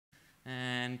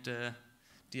and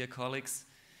dear colleagues.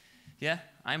 Yeah,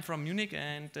 I'm from Munich,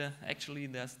 and actually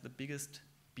there's the biggest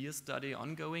beer study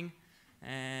ongoing,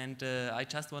 and I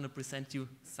just want to present you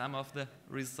some of the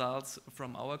results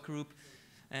from our group,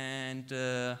 and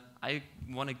I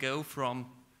want to go from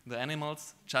the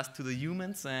animals just to the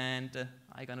humans, and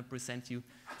I'm going to present you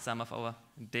some of our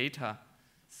data.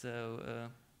 So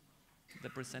the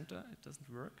presenter, it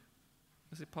doesn't work.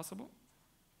 Is it possible?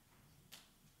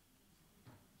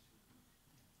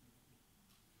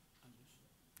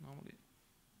 Normally.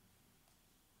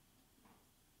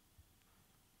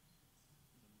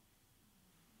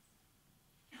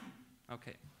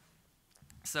 Okay.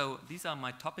 So these are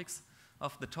my topics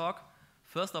of the talk.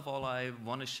 First of all, I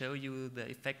want to show you the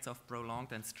effects of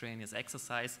prolonged and strenuous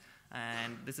exercise,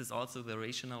 and this is also the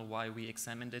rationale why we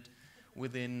examined it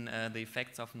within the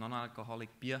effects of non-alcoholic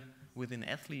beer within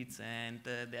athletes. And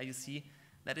there you see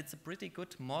that it's a pretty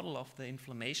good model of the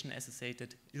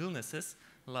inflammation-associated illnesses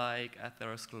like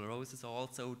atherosclerosis or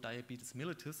also diabetes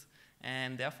mellitus.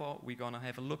 And therefore, we're going to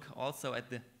have a look also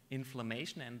at the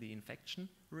inflammation and the infection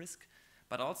risk.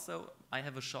 But also, I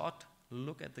have a short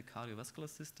look at the cardiovascular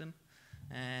system.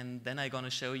 And then I'm going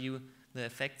to show you the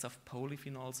effects of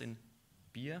polyphenols in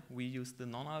beer. We use the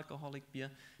non-alcoholic beer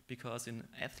because in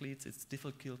athletes it's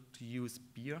difficult to use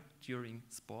beer during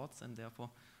sports, and therefore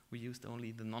we used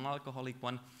only the non-alcoholic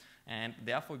one. And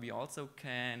therefore we also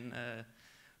can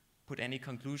put any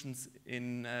conclusions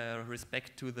in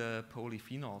respect to the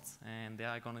polyphenols. And there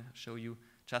I'm going to show you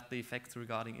just the effects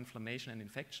regarding inflammation and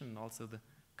infection, and also the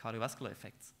cardiovascular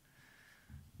effects.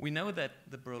 We know that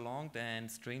the prolonged and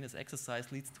strenuous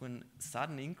exercise leads to a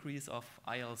sudden increase of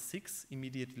IL-6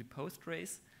 immediately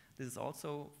post-race. This is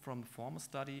also from the former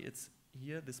study. It's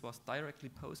here. This was directly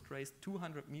post-race,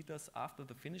 200 meters after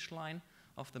the finish line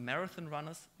of the marathon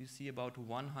runners. You see about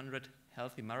 100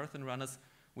 healthy marathon runners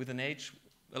with an age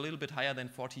a little bit higher than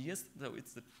 40 years. So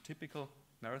it's the typical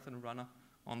marathon runner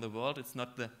on the world. It's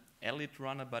not the elite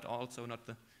runner, but also not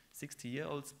the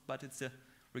 60-year-olds, but it's a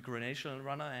recreational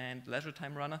runner and leisure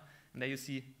time runner. And there you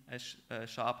see a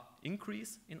sharp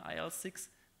increase in IL-6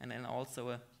 and then also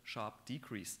a sharp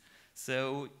decrease.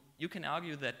 So you can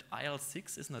argue that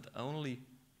IL-6 is not only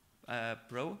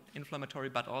pro-inflammatory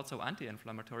but also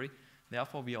anti-inflammatory.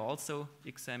 Therefore, we also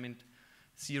examined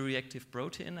C-reactive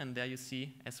protein, and there you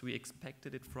see, as we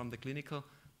expected it from the clinical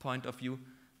point of view,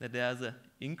 that there's an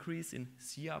increase in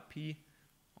CRP,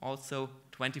 also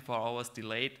 24 hours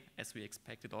delayed, as we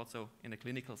expected also in a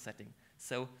clinical setting.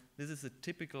 So this is a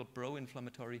typical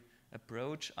pro-inflammatory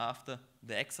approach after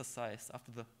the exercise,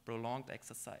 after the prolonged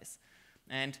exercise.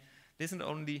 And this isn't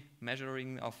only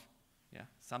measuring of,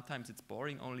 sometimes it's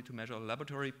boring only to measure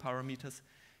laboratory parameters.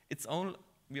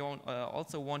 We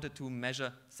also wanted to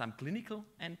measure some clinical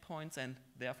endpoints, and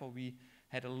therefore we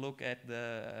had a look at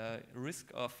the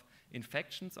risk of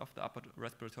infections of the upper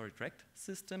respiratory tract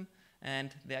system.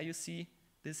 And there you see,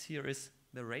 this here is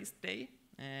the race day,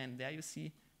 and there you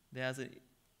see there's an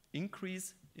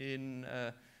increase in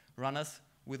runners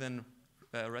with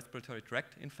a respiratory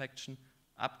tract infection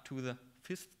up to the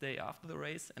 5th day after the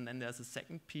race, and then there's a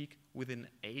second peak within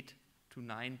 8 to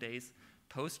 9 days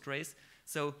post-race.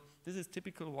 So this is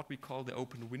typical what we call the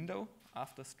open window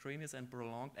after strenuous and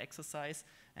prolonged exercise,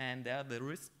 and there the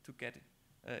risk to get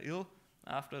ill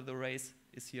after the race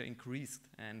is here increased.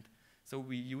 And so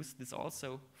we use this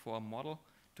also for a model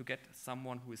to get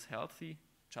someone who is healthy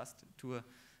just to a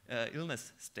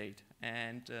illness state.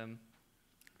 And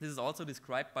this is also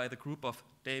described by the group of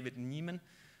David Nieman,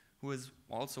 who is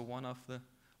also one of the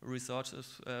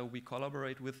researchers we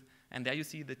collaborate with. And there you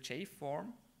see the J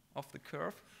form of the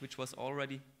curve, which was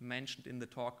already mentioned in the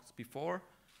talks before.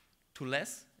 Too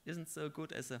less isn't so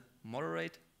good as a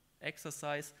moderate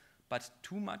exercise, but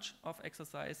too much of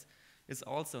exercise is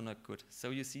also not good. So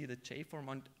you see the J form,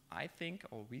 and I think,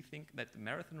 or we think, that the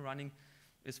marathon running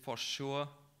is for sure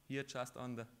here just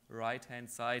on the right-hand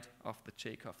side of the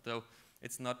J curve. Though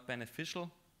it's not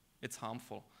beneficial, it's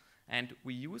harmful. And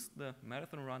we use the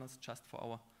marathon runners just for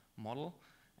our model.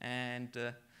 And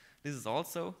this is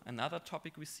also another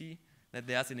topic we see, that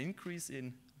there's an increase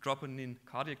in troponin,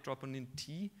 cardiac troponin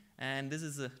T, and this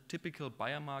is a typical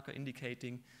biomarker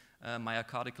indicating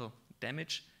myocardial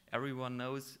damage. Everyone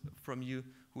knows from you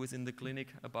who is in the clinic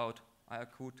about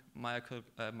acute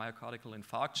myocardial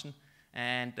infarction.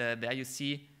 And there you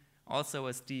see also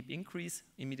a steep increase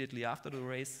immediately after the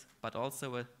race, but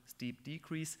also a steep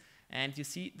decrease. And you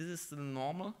see this is the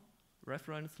normal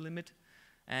reference limit.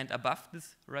 And above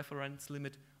this reference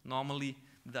limit, normally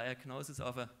the diagnosis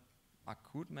of an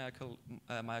acute myocardial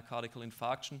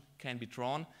infarction can be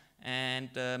drawn. And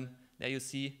there you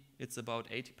see it's about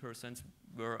 80%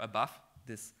 were above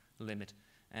this limit.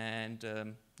 And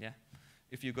yeah,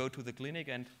 if you go to the clinic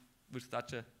and with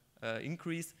such a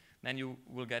increase, then you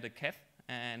will get a cath,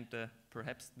 and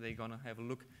perhaps they're gonna have a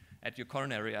look at your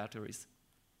coronary arteries.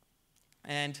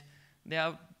 And there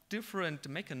are different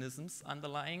mechanisms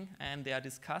underlying, and they are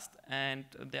discussed, and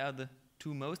they are the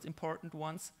two most important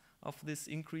ones of this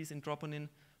increase in troponin.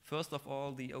 First of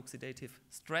all, the oxidative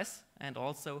stress and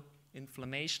also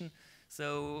inflammation.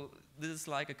 So this is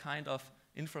like a kind of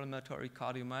inflammatory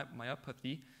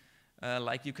cardiomyopathy.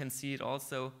 Like you can see it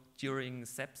also during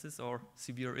sepsis or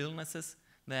severe illnesses.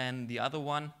 Then the other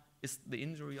one is the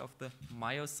injury of the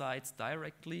myocytes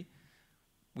directly.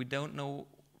 We don't know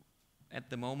at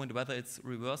the moment whether it's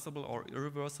reversible or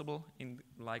irreversible in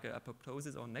like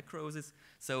apoptosis or necrosis.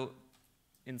 So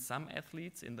in some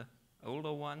athletes, in the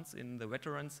older ones, in the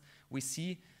veterans, we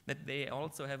see that they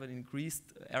also have an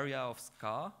increased area of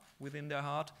scar within their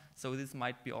heart. So this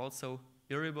might be also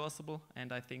irreversible,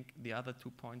 and I think the other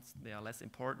 2 points, they are less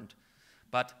important.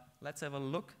 But let's have a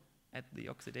look at the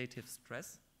oxidative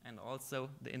stress and also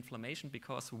the inflammation,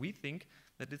 because we think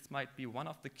that this might be one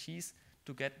of the keys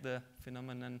to get the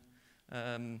phenomenon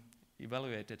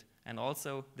evaluated, and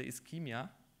also the ischemia,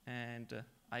 and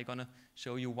I'm gonna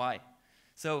show you why.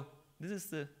 So this is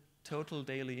the total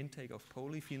daily intake of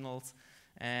polyphenols,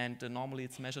 and normally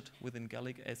it's measured within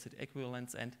gallic acid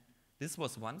equivalents, and this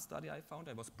was one study I found.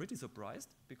 I was pretty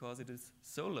surprised because it is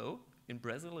so low. In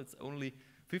Brazil, it's only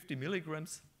 50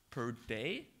 milligrams per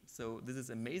day, so this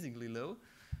is amazingly low.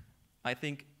 I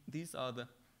think these are the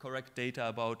correct data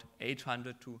about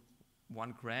 800 to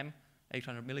 1 gram,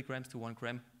 800 milligrams to 1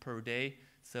 gram per day,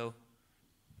 so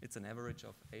it's an average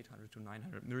of 800 to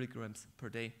 900 milligrams per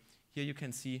day. Here you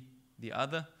can see the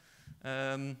other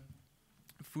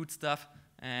food stuff,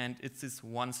 and it's this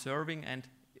 1 serving, and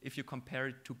if you compare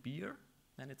it to beer,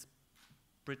 then it's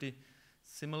pretty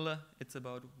similar. It's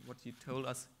about what you told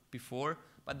us before,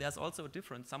 but there's also a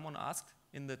difference. Someone asked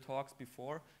in the talks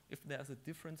before if there's a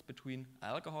difference between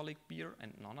alcoholic beer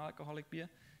and non-alcoholic beer,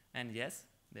 and yes,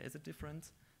 there is a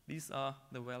difference. These are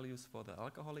the values for the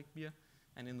alcoholic beer,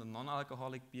 and in the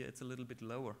non-alcoholic beer it's a little bit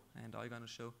lower, and I'm going to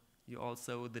show you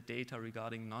also the data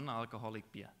regarding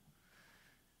non-alcoholic beer.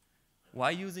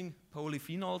 Why using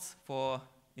polyphenols for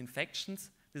infections?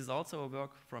 This is also a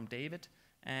work from David,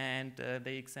 and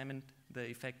they examined the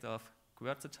effect of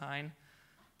quercetin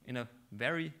in a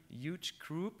very huge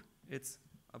group. It's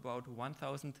about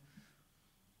 1,000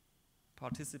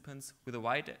 participants with a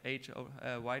wide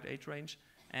age range,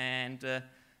 and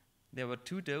there were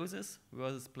 2 doses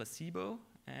versus placebo,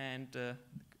 and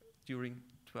during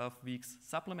 12 weeks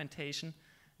supplementation,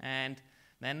 and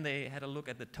then they had a look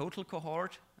at the total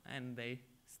cohort, and they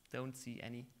don't see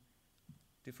any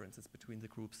differences between the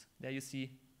groups. There you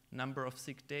see number of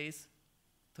sick days,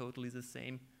 totally the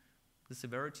same. The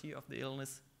severity of the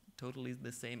illness, totally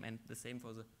the same, and the same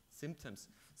for the symptoms.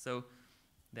 So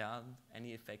there aren't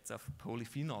any effects of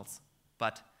polyphenols.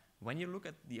 But when you look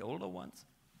at the older ones,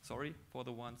 sorry for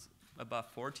the ones above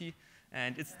 40,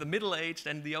 and it's the middle-aged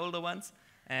and the older ones,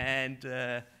 and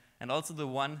also the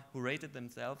one who rated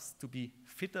themselves to be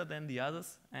fitter than the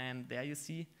others, and there you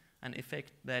see an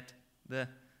effect that the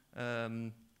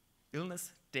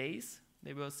illness days,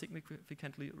 they were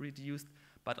significantly reduced,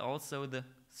 but also the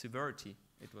severity,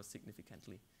 it was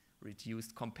significantly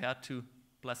reduced compared to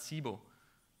placebo.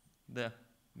 The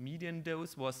median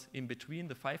dose was in between,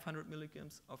 the 500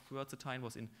 milligrams of quercetin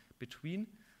was in between,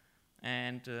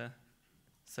 and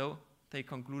so they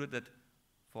concluded that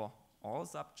for all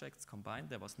subjects combined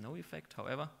there was no effect.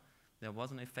 However, there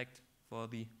was an effect for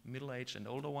the middle-aged and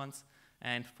older ones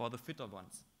and for the fitter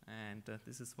ones, and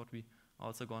this is what we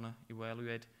also gonna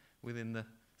evaluate within the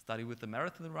study with the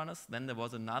marathon runners. Then there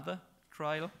was another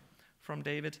trial from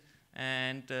David,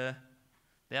 and there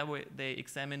they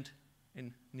examined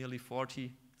in nearly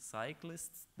 40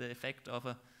 cyclists the effect of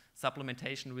a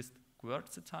supplementation with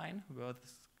quercetin, where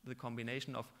the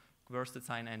combination of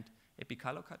quercetin and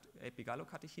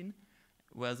epigallocatechin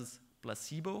versus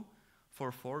placebo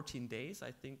for 14 days.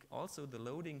 I think also the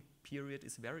loading period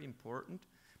is very important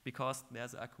because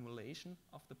there's accumulation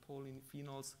of the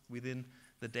polyphenols within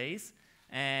the days,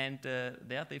 and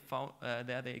there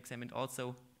they examined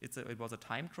also. It was a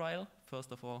time trial.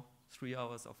 First of all, 3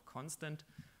 hours of constant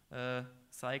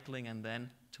cycling, and then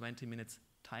 20 minutes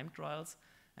time trials,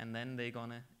 and then they're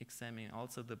gonna examine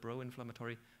also the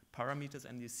pro-inflammatory parameters,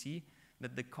 and you see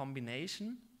that the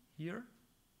combination here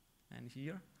and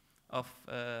here of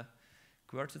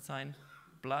quercetin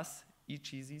plus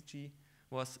EGCG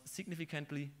was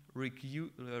significantly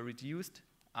reduced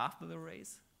after the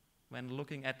race when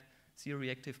looking at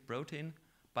C-reactive protein,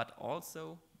 but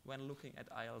also when looking at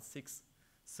IL-6.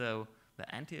 So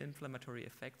the anti-inflammatory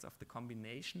effects of the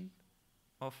combination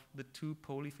of the two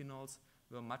polyphenols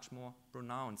were much more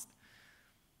pronounced.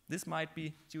 This might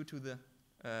be due to the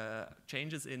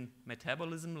changes in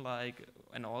metabolism,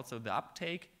 and also the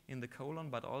uptake in the colon,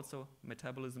 but also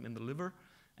metabolism in the liver.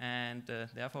 And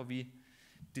therefore, we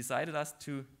decided us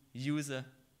to use a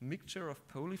mixture of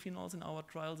polyphenols in our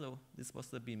trial. So this was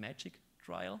the BMAGIC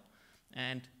trial.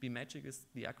 And BMAGIC is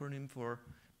the acronym for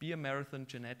Beer Marathon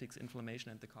Genetics,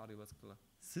 Inflammation, and the Cardiovascular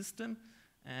System.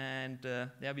 And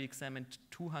there we examined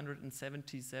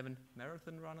 277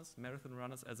 marathon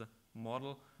runners as a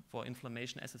model for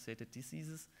inflammation-associated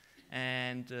diseases.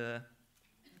 And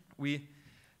we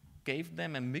gave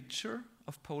them a mixture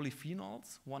of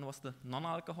polyphenols. One was the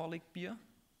non-alcoholic beer.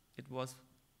 It was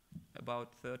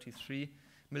about 33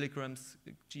 milligrams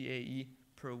GAE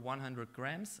per 100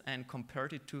 grams, and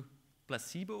compared it to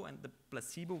placebo, and the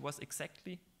placebo was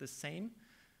exactly the same,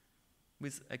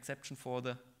 with exception for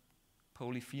the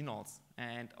polyphenols.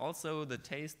 And also the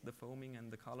taste, the foaming,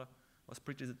 and the color was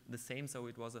pretty the same, so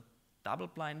it was a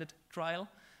double-blinded trial.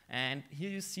 And here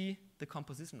you see the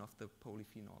composition of the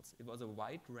polyphenols. It was a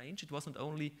wide range. It wasn't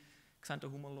only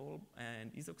xanthohumolol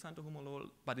and isoxanthohumolol,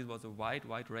 but it was a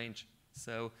wide range.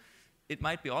 So it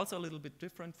might be also a little bit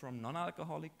different from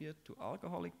non-alcoholic beer to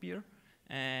alcoholic beer.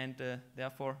 And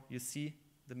therefore, you see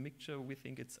the mixture. We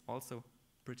think it's also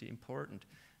pretty important.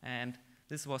 And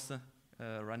this was a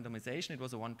randomization. It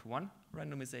was a 1-to-1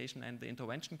 randomization. And the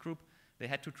intervention group, they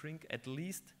had to drink at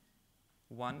least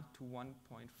 1 to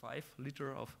 1.5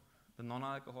 liter of the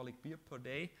non-alcoholic beer per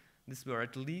day. These were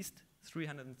at least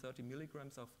 330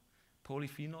 milligrams of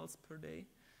polyphenols per day.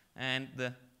 And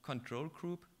the control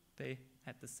group, they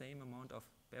had the same amount of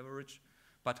beverage,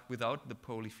 but without the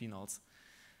polyphenols.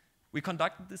 We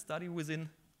conducted this study within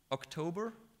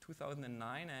October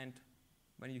 2009, and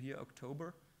when you hear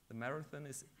October, the marathon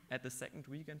is at the second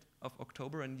weekend of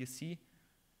October, and you see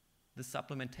the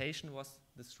supplementation was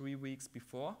the 3 weeks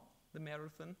before the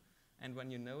marathon. And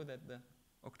when you know that the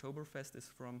Oktoberfest is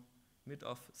from mid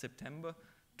of September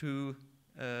to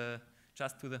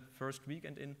just to the first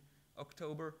weekend in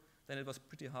October, then it was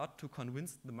pretty hard to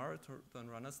convince the marathon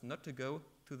runners not to go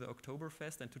to the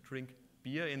Oktoberfest and to drink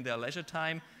beer in their leisure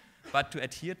time, but to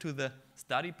adhere to the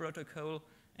study protocol,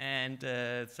 and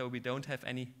so we don't have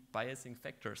any biasing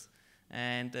factors.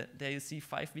 And there you see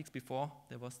 5 weeks before,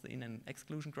 there was the in- and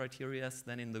exclusion criteria.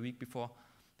 Then in the week before,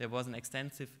 there was an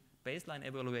extensive baseline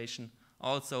evaluation,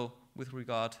 also with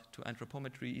regard to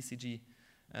anthropometry, ECG,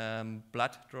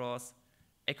 blood draws,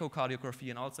 echocardiography,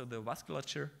 and also the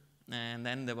vasculature. And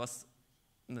then there was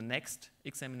the next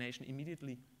examination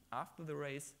immediately after the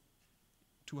race,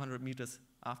 200 meters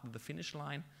after the finish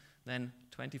line, then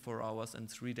 24 hours and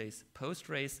 3 days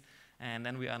post-race. And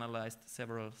then we analyzed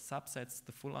several subsets.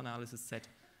 The full analysis set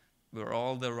were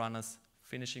all the runners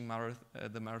finishing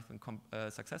the marathon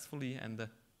successfully, and the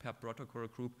per protocol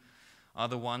group are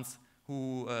the ones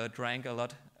who drank a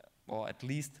lot, or at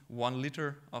least 1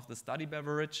 liter of the study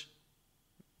beverage,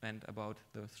 and about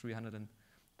the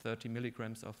 330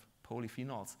 milligrams of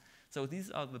polyphenols. So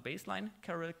these are the baseline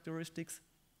characteristics.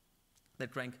 They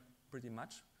drank pretty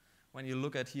much. When you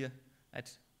look at here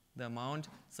at the amount,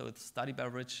 so the study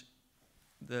beverage,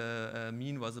 the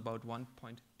mean was about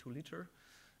 1.2 liter.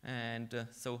 And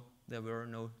so there were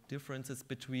no differences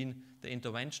between the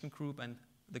intervention group and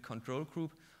the control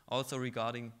group. Also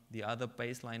regarding the other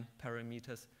baseline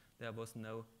parameters, there was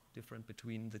no difference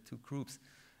between the two groups.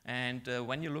 And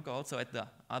when you look also at the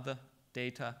other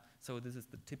data, so this is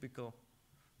the typical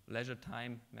leisure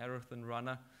time marathon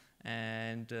runner,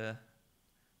 and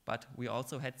but we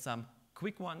also had some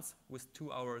quick ones with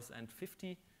 2 hours and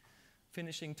 50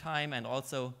 finishing time, and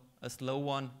also a slow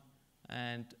one,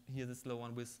 and here the slow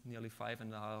one with nearly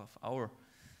 5.5 hours.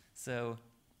 So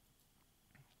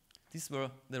these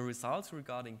were the results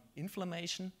regarding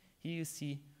inflammation. Here you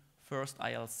see first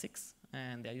IL-6,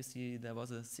 and there you see there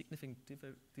was a significant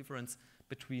difference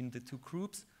between the two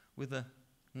groups, with a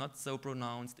not so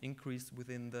pronounced increase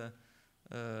within the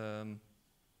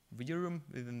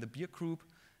within the beer group.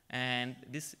 And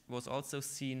this was also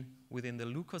seen within the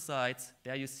leukocytes.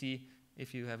 There you see,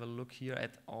 if you have a look here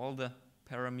at all the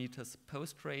parameters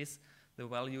post-race, the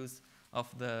values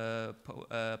of the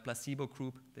placebo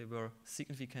group, they were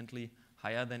significantly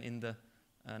higher than in the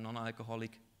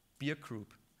non-alcoholic beer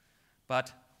group.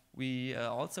 But we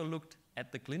also looked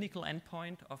at the clinical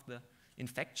endpoint of the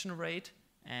infection rate,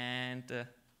 and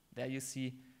there you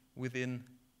see within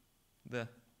the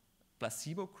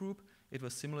placebo group, it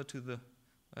was similar to the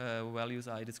values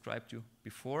I described you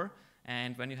before.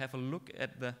 And when you have a look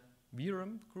at the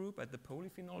VRM group, at the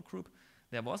polyphenol group,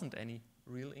 there wasn't any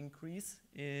real increase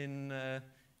in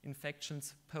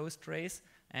infections post-race,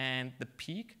 and the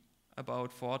peak,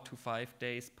 about 4 to 5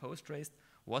 days post-race,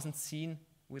 wasn't seen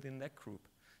within that group.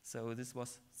 So this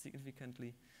was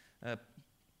significantly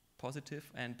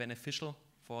positive and beneficial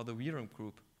for the VRM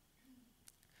group.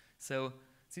 So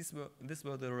these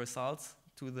were the results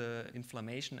to the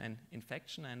inflammation and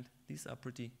infection, and these are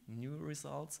pretty new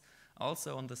results.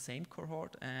 Also on the same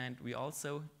cohort, and we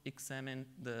also examined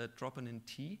the troponin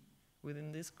T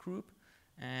within this group.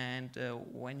 And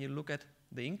when you look at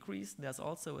the increase, there's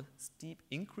also a steep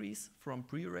increase from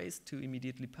pre-race to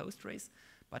immediately post-race.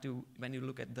 But when you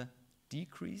look at the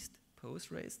decreased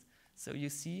post-race, so you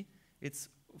see it's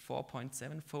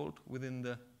 4.7-fold within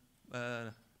the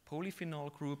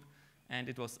polyphenol group, and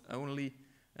it was only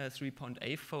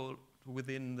 3.8-fold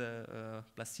within the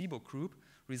placebo group,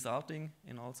 resulting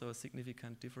in also a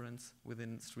significant difference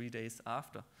within 3 days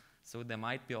after. So there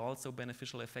might be also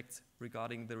beneficial effects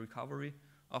regarding the recovery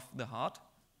of the heart.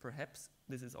 Perhaps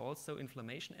this is also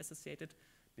inflammation associated,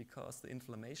 because the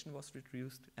inflammation was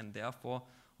reduced, and therefore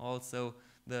also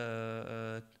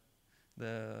the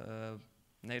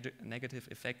negative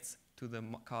effects to the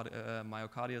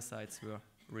myocardiocytes were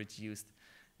reduced.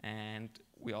 And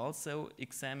we also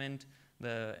examined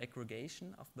the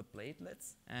aggregation of the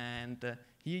platelets, and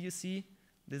here you see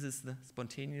this is the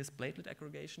spontaneous platelet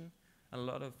aggregation. A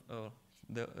lot of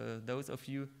those of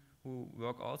you who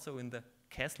work also in the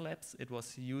CAS labs, it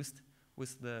was used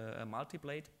with the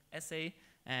multiplate assay,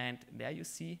 and there you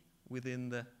see within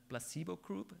the placebo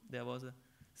group there was a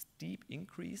steep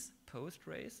increase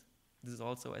post-race. This is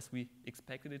also as we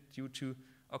expected it due to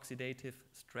oxidative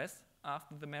stress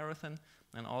after the marathon,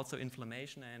 and also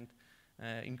inflammation and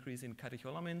increase in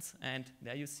catecholamines. And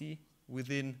there you see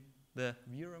within the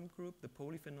VRM group, the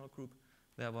polyphenol group,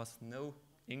 there was no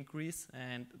increase,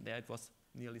 and there it was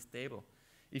nearly stable.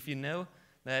 If you know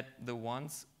that the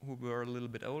ones who were a little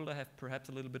bit older have perhaps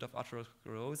a little bit of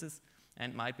atherosclerosis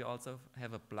and might be also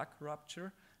have a plaque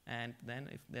rupture, and then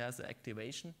if there's an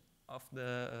activation of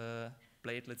the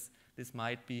platelets, this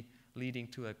might be leading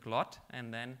to a clot,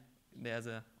 and then there's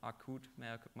an acute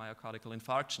myocardial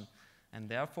infarction. And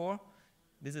therefore,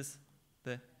 this is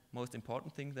the most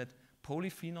important thing, that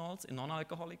polyphenols in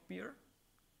non-alcoholic beer,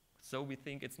 so we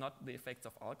think it's not the effects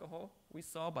of alcohol we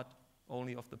saw, but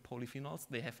only of the polyphenols.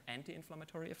 They have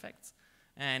anti-inflammatory effects,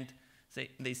 and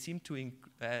they seem to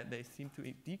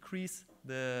decrease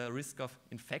the risk of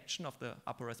infection of the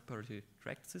upper respiratory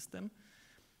tract system.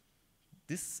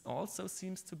 This also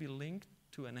seems to be linked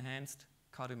to enhanced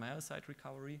cardiomyocyte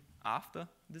recovery after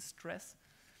this stress,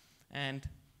 and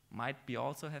might be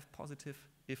also have positive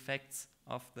effects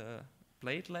of the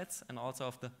platelets and also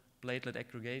of the platelet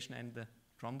aggregation and the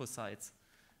thrombocytes.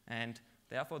 And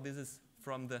therefore, this is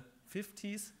from the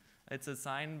 50s. It's a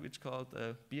sign which called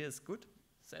beer is good,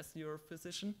 says your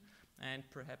physician. And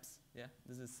perhaps, yeah,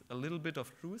 this is a little bit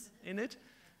of truth in it.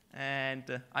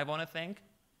 And I want to thank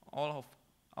all of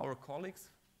our colleagues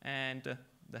and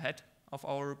the head of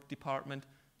our department,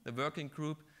 the working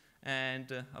group,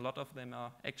 and a lot of them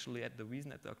are actually at the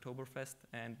Wiesn at the Oktoberfest,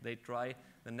 and they try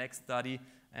the next study.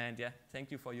 And yeah,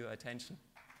 thank you for your attention.